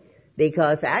irrational,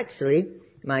 because actually,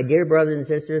 my dear brothers and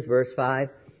sisters, verse 5,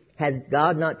 had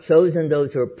God not chosen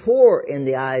those who are poor in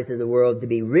the eyes of the world to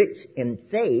be rich in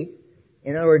faith?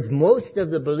 In other words, most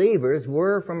of the believers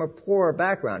were from a poor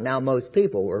background. Now, most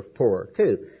people were poor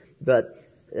too. But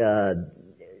God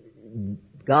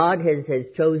has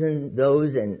chosen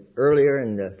those, and earlier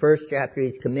in the first chapter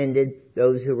He's commended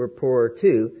those who were poorer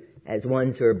too as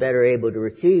ones who are better able to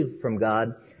receive from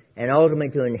God and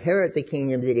ultimately to inherit the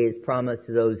kingdom that He has promised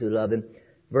to those who love Him.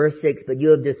 Verse 6, but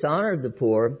you have dishonored the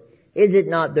poor. Is it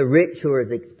not the rich who are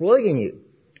exploiting you?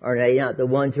 Are they not the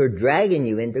ones who are dragging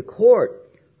you into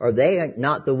court? Are they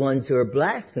not the ones who are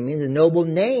blaspheming the noble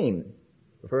name,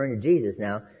 referring to Jesus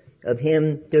now, of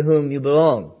Him to whom you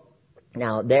belong?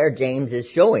 Now, there James is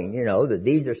showing, that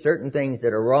these are certain things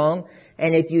that are wrong.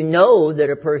 And if you know that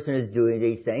a person is doing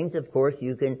these things, of course,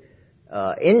 you can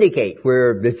indicate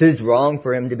where this is wrong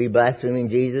for him to be blaspheming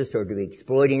Jesus or to be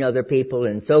exploiting other people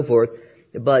and so forth.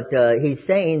 But he's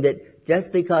saying that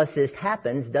just because this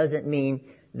happens doesn't mean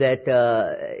that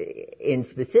in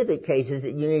specific cases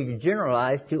that you need to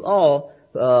generalize to all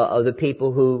of the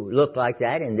people who look like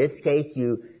that. In this case,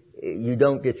 you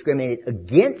don't discriminate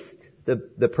against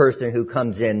the person who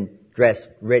comes in dressed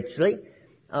richly.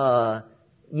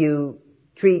 You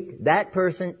treat that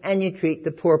person and you treat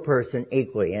the poor person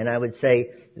equally. And I would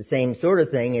say the same sort of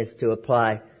thing is to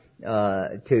apply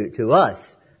to us.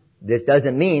 This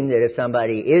doesn't mean that if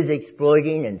somebody is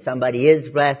exploiting and somebody is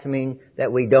blaspheming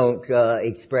that we don't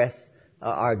express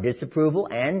our disapproval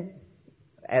and,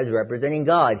 as representing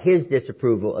God, His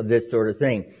disapproval of this sort of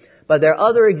thing. But there are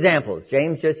other examples.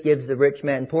 James just gives the rich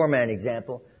man, poor man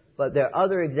example. But there are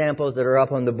other examples that are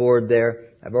up on the board there.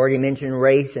 I've already mentioned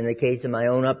race in the case of my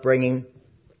own upbringing.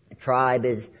 Tribe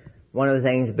is one of the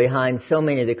things behind so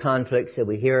many of the conflicts that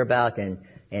we hear about in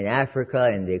Africa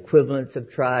and the equivalents of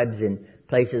tribes in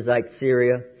places like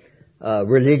Syria.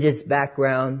 Religious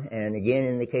background, and again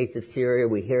in the case of Syria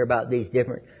we hear about these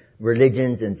different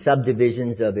religions and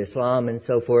subdivisions of Islam and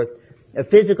so forth. A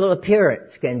physical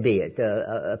appearance can be it.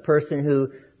 A person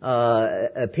who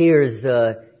appears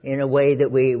in a way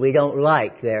that we don't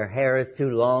like. Their hair is too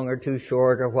long or too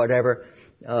short or whatever.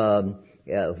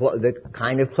 The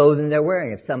kind of clothing they're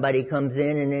wearing. If somebody comes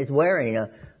in and is wearing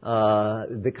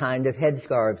the kind of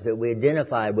headscarves that we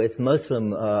identify with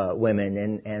Muslim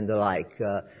women and the like,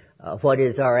 what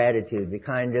is our attitude? The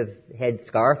kind of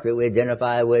headscarf that we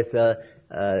identify with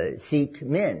Sikh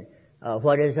men.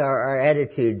 What is our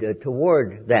attitude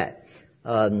toward that?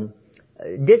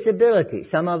 Disability.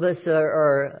 Some of us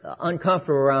are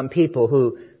uncomfortable around people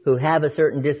who have a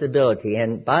certain disability.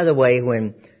 And by the way,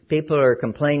 when people are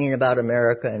complaining about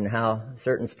America and how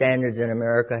certain standards in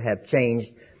America have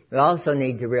changed, we also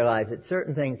need to realize that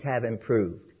certain things have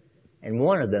improved. And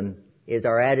one of them is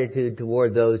our attitude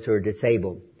toward those who are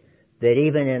disabled. That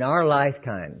even in our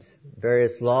lifetimes,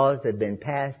 various laws have been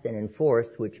passed and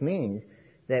enforced, which means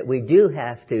that we do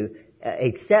have to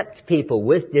accept people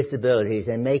with disabilities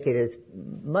and make it as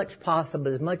much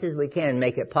as we can,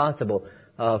 make it possible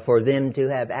for them to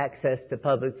have access to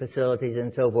public facilities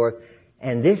and so forth.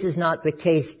 And this is not the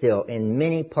case still in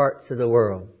many parts of the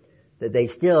world, that they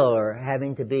still are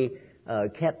having to be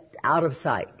kept out of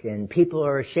sight, and people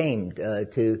are ashamed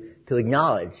to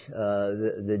acknowledge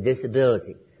the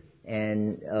disability.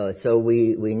 And so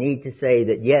we need to say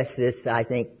that yes, this, I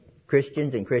think,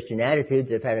 Christians and Christian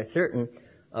attitudes have had a certain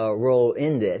role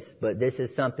in this, but this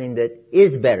is something that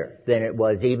is better than it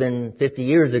was even 50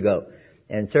 years ago,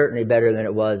 and certainly better than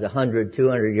it was 100,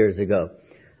 200 years ago.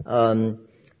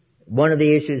 One of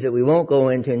the issues that we won't go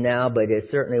into now, but is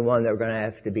certainly one that we're going to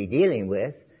have to be dealing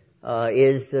with,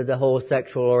 is the whole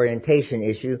sexual orientation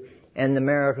issue and the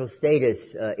marital status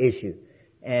issue.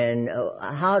 And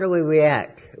how do we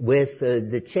react with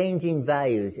the changing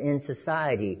values in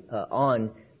society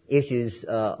on issues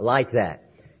like that?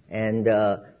 And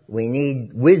we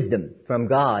need wisdom from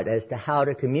God as to how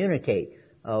to communicate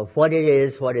what it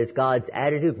is, what is God's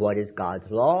attitude, what is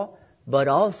God's law, but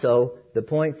also the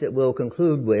points that we'll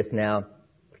conclude with now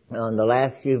on the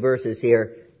last few verses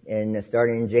here,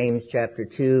 starting in James chapter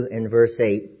 2 and verse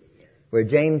 8, where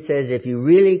James says, if you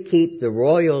really keep the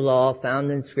royal law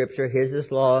found in Scripture, here's this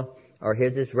law, or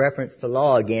here's this reference to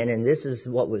law again, and this is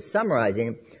what was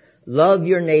summarizing, love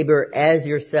your neighbor as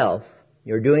yourself,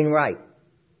 you're doing right.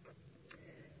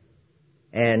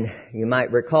 And you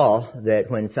might recall that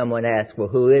when someone asked, well,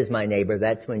 who is my neighbor?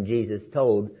 That's when Jesus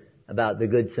told about the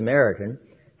Good Samaritan.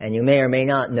 And you may or may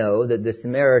not know that the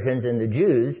Samaritans and the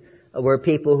Jews were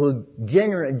people who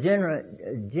genuinely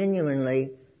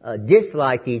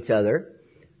disliked each other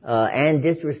and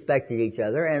disrespected each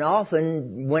other, and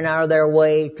often went out of their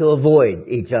way to avoid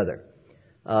each other.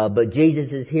 But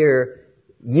Jesus is here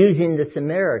using the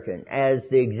Samaritan as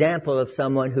the example of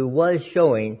someone who was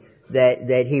showing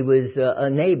that he was a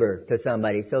neighbor to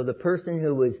somebody. So the person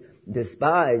who was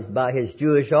despised by his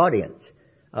Jewish audience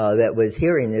that was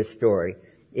hearing this story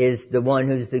is the one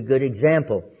who's the good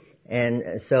example.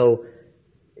 And so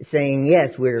saying,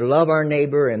 yes, we're to love our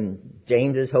neighbor, and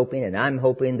James is hoping, and I'm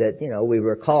hoping that, we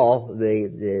recall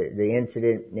the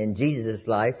incident in Jesus'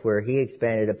 life where he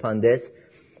expanded upon this.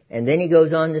 And then he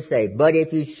goes on to say, but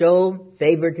if you show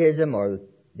favoritism or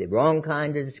the wrong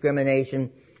kind of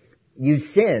discrimination, you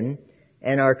sin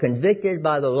and are convicted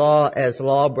by the law as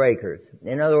lawbreakers.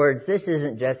 In other words, this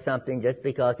isn't just something just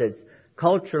because it's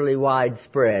culturally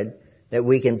widespread that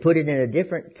we can put it in a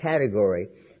different category,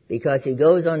 because he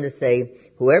goes on to say,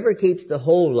 whoever keeps the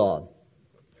whole law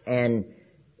and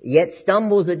yet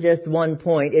stumbles at just one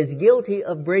point is guilty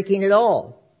of breaking it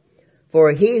all.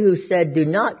 For he who said, do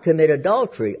not commit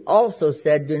adultery, also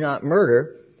said, do not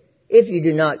murder. If you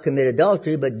do not commit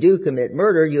adultery, but do commit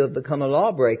murder, you have become a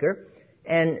lawbreaker.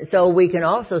 And so we can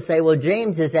also say, well,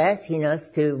 James is asking us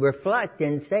to reflect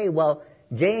and say, well,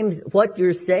 James, what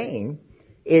you're saying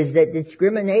is that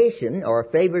discrimination or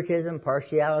favoritism,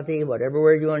 partiality, whatever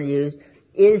word you want to use,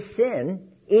 is sin,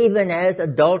 even as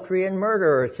adultery and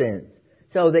murder are sins.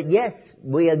 So that yes,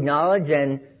 we acknowledge,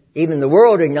 and even the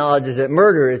world acknowledges, that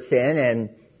murder is sin, and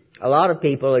A lot of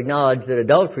people acknowledge that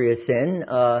adultery is sin,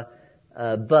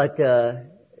 but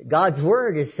God's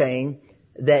Word is saying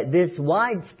that this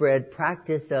widespread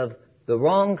practice of the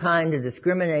wrong kind of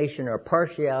discrimination or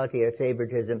partiality or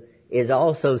favoritism is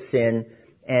also sin,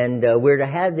 and we're to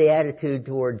have the attitude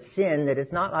towards sin that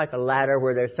it's not like a ladder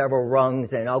where there's several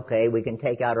rungs and okay, we can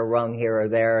take out a rung here or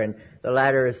there and the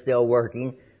ladder is still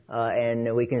working,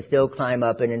 and we can still climb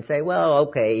up it and say, well,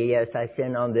 okay, yes, I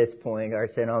sin on this point or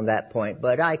sin on that point,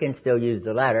 but I can still use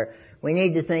the ladder. We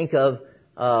need to think of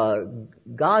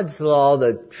God's law,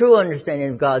 the true understanding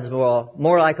of God's law,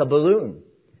 more like a balloon.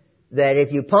 That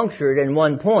if you puncture it in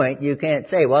one point, you can't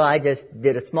say, well, I just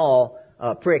did a small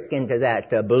prick into that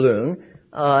balloon.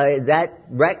 That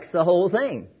wrecks the whole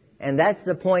thing. And that's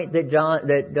the point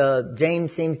that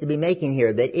James seems to be making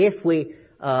here. That if we,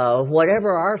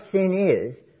 whatever our sin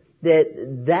is,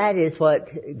 that is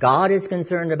what God is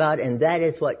concerned about, and that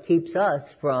is what keeps us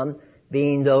from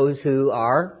being those who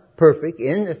are perfect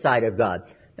in the sight of God.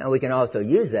 Now we can also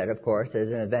use that, of course, as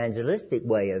an evangelistic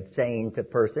way of saying to a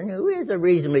person who is a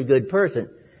reasonably good person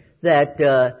that,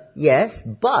 yes,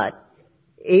 but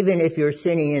even if you're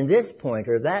sinning in this point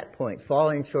or that point,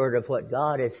 falling short of what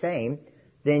God is saying,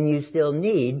 then you still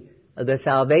need the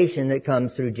salvation that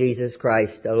comes through Jesus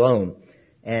Christ alone.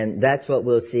 And that's what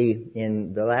we'll see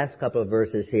in the last couple of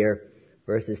verses here,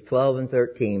 verses 12 and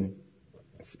 13.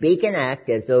 Speak and act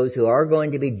as those who are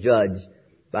going to be judged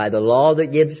by the law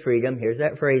that gives freedom. Here's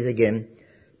that phrase again.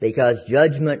 Because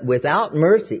judgment without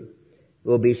mercy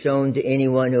will be shown to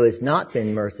anyone who has not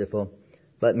been merciful,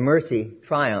 but mercy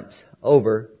triumphs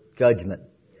over judgment.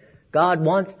 God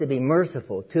wants to be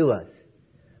merciful to us,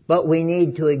 but we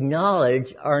need to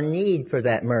acknowledge our need for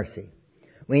that mercy.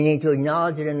 We need to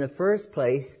acknowledge it in the first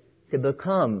place to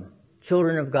become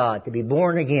children of God, to be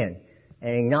born again,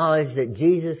 and acknowledge that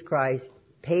Jesus Christ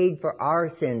paid for our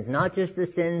sins, not just the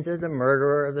sins of the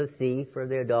murderer or the thief or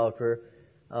the adulterer,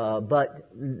 but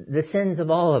the sins of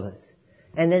all of us.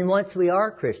 And then once we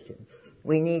are Christians,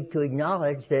 we need to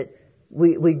acknowledge that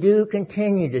we do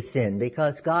continue to sin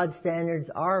because God's standards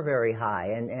are very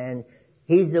high, and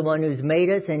He's the one who's made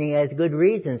us, and He has good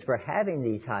reasons for having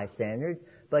these high standards,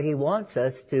 but He wants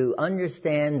us to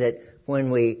understand that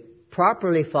when we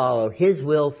properly follow His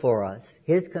will for us,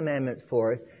 His commandments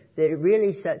for us, that it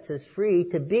really sets us free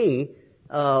to be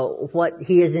what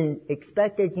He has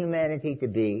expected humanity to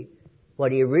be,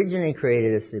 what He originally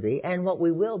created us to be, and what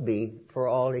we will be for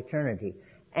all eternity.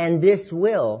 And this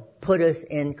will put us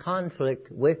in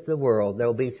conflict with the world. There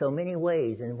will be so many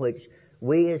ways in which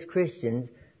we as Christians,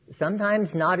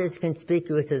 sometimes not as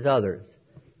conspicuous as others,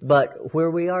 but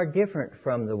where we are different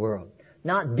from the world.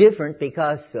 Not different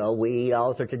because we eat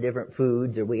all sorts of different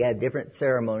foods, or we have different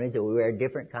ceremonies, or we wear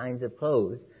different kinds of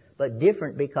clothes, but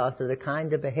different because of the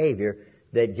kind of behavior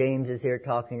that James is here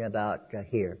talking about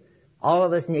here. All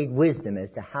of us need wisdom as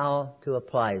to how to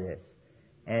apply this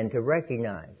and to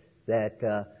recognize that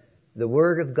the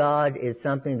Word of God is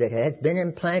something that has been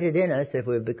implanted in us if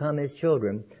we've become His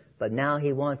children, but now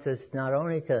He wants us not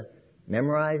only to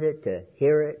memorize it, to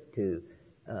hear it, to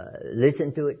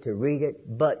listen to it, to read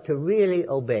it, but to really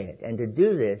obey it. And to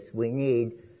do this, we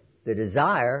need the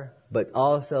desire, but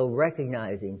also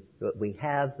recognizing that we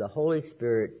have the Holy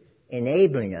Spirit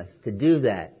enabling us to do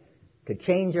that, to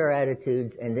change our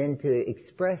attitudes, and then to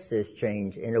express this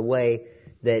change in a way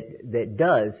that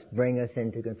does bring us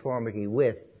into conformity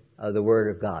with the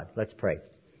Word of God. Let's pray.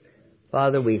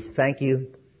 Father, we thank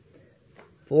You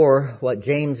for what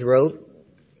James wrote,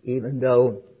 even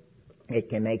though it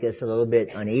can make us a little bit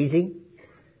uneasy,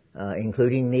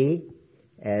 including me,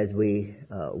 as we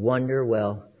wonder,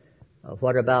 well,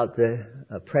 what about the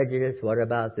prejudice? What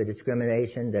about the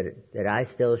discrimination that I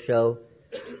still show?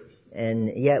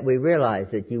 And yet we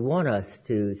realize that You want us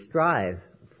to strive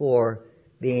for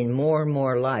being more and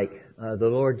more like the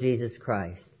Lord Jesus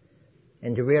Christ.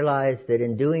 And to realize that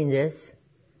in doing this,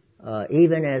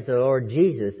 even as the Lord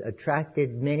Jesus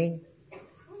attracted many,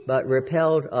 but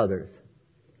repelled others,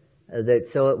 that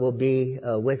so it will be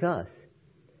with us.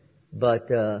 But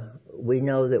we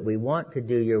know that we want to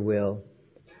do Your will,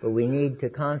 but we need to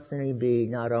constantly be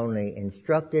not only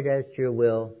instructed as to Your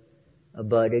will,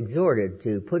 but exhorted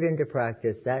to put into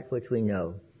practice that which we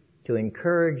know, to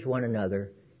encourage one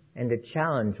another, and to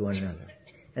challenge one another.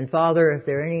 And Father, if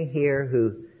there are any here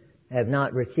who have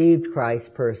not received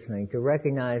Christ personally, to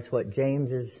recognize what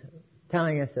James is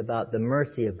telling us about the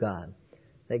mercy of God,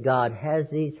 that God has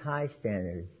these high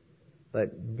standards,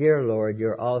 but dear Lord,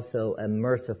 You're also a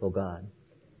merciful God,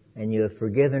 and You have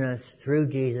forgiven us through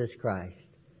Jesus Christ.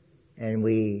 And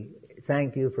we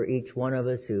thank You for each one of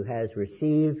us who has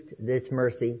received this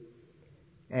mercy,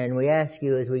 And we ask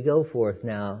you as we go forth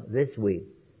now this week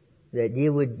that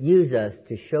you would use us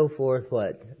to show forth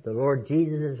what the Lord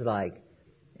Jesus is like,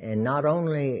 and not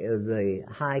only the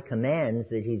high commands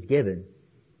that He's given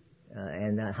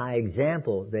and the high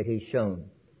example that He's shown,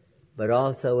 but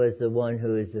also as the one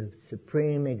who is the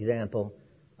supreme example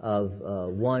of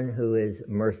one who is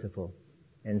merciful.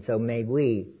 And so may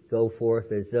we go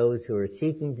forth as those who are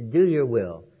seeking to do your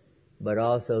will, but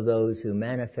also those who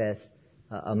manifest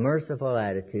a merciful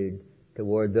attitude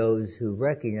toward those who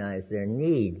recognize their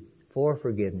need for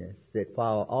forgiveness, that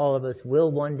while all of us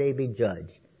will one day be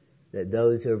judged, that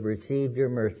those who have received your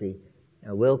mercy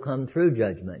will come through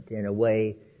judgment in a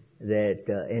way that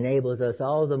enables us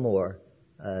all the more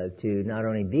to not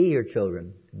only be your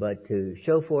children, but to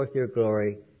show forth your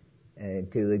glory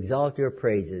and to exalt your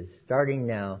praises, starting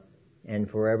now and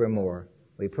forevermore.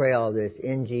 We pray all this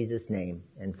in Jesus' name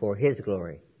and for His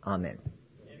glory. Amen.